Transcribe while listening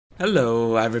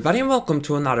Hello everybody and welcome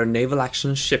to another Naval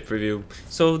Action ship review.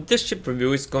 So this ship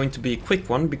review is going to be a quick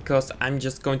one because I'm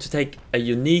just going to take a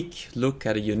unique look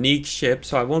at a unique ship,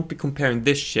 so I won't be comparing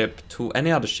this ship to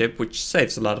any other ship, which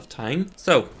saves a lot of time.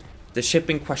 So, the ship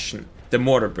in question, the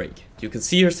Mortar Brig. You can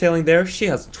see her sailing there. She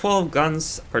has 12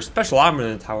 guns. Her special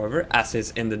armament, however, as is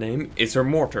in the name, is her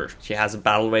mortar. She has a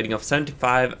battle rating of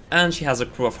 75 and she has a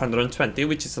crew of 120,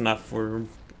 which is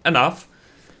enough.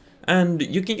 And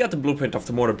you can get the blueprint of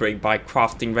the Mortar Brig by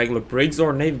crafting regular brigs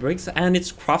or navy brigs, and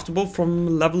it's craftable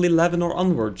from level 11 or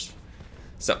onwards.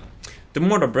 So, the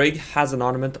Mortar Brig has an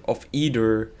armament of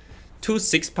either 2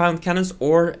 6-pound cannons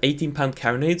or 18-pound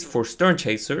carronades for stern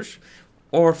chasers,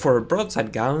 or for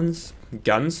broadside guns,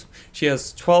 she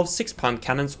has 12 6-pound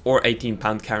cannons or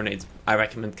 18-pound carronades. I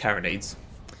recommend carronades.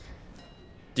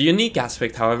 The unique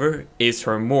aspect, however, is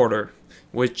her mortar,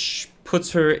 which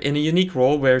puts her in a unique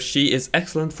role where she is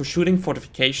excellent for shooting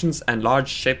fortifications and large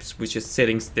ships which is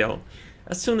sitting still.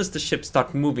 As soon as the ships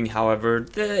start moving, however,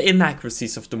 the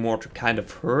inaccuracies of the mortar kind of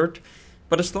hurt,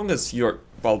 but as long as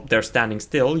they're standing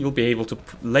still, you'll be able to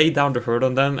lay down the hurt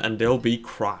on them and they'll be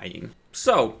crying.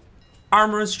 So,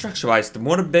 armor and structure-wise, the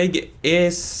Mortar Brig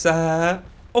is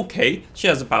okay. She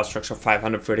has a bow structure of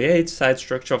 538, side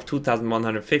structure of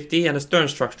 2150 and a stern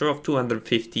structure of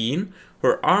 215.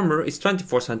 Her armor is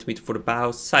 24 cm for the bow,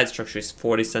 side structure is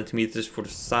 40 cm for the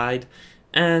side,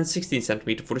 and 16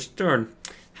 cm for the stern.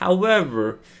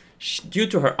 However, due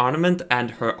to her ornament and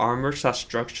her armor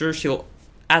structure, she'll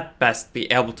at best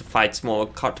be able to fight smaller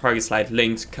targets like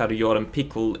Lynx, Courier, and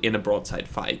Pickle in a broadside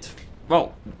fight.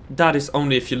 Well, that is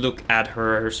only if you look at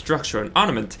her structure and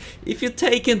ornament. If you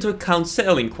take into account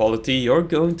sailing quality, you're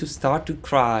going to start to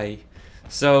cry.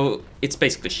 So, it's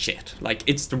basically shit. Like,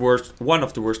 it's the worst, one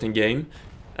of the worst in game.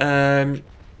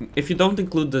 If you don't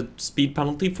include the speed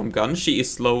penalty from guns, she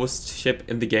is slowest ship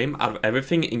in the game out of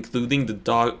everything, including the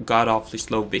god-awfully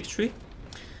slow Victory.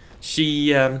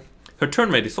 Her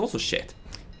turn rate is also shit,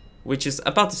 which is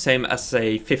about the same as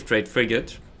a 5th rate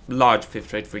frigate, large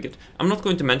 5th rate frigate. I'm not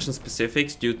going to mention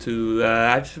specifics due to,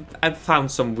 I've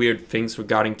found some weird things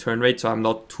regarding turn rate, so I'm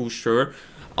not too sure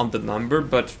on the number,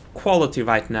 but quality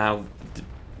right now,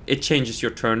 it changes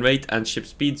your turn rate and ship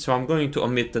speed, so I'm going to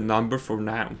omit the number for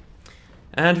now.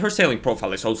 And her sailing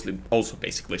profile is also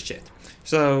basically shit.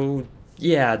 So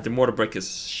yeah, the Mortar Brig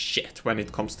is shit when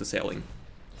it comes to sailing.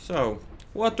 So,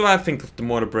 what do I think of the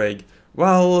Mortar Brig?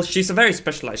 Well, she's a very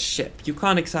specialized ship. You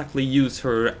can't exactly use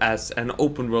her as an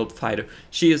open world fighter.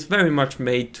 She is very much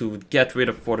made to get rid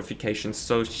of fortifications,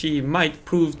 so she might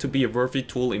prove to be a worthy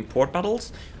tool in port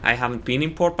battles. I haven't been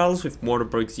in port battles with Mortar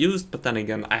Brigs used, but then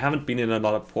again, I haven't been in a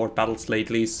lot of port battles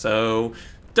lately, so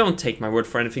don't take my word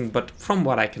for anything, but from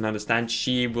what I can understand,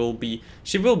 she will be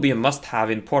a must-have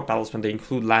in port battles when they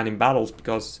include landing battles,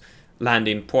 because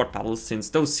landing port battles, since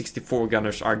those 64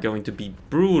 gunners are going to be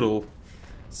brutal.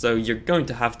 So you're going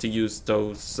to have to use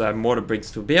those Mortar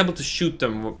Brigs to be able to shoot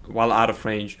them while out of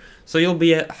range. So you'll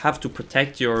have to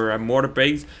protect your Mortar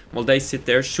Brigs while they sit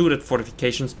there, shoot at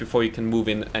fortifications before you can move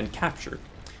in and capture.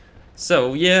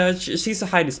 So yeah, she's a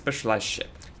highly specialized ship.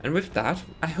 And with that,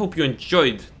 I hope you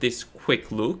enjoyed this quick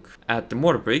look at the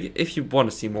Mortar Brig. If you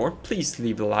want to see more, please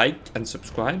leave a like and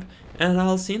subscribe. And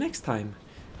I'll see you next time.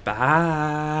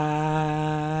 Bye!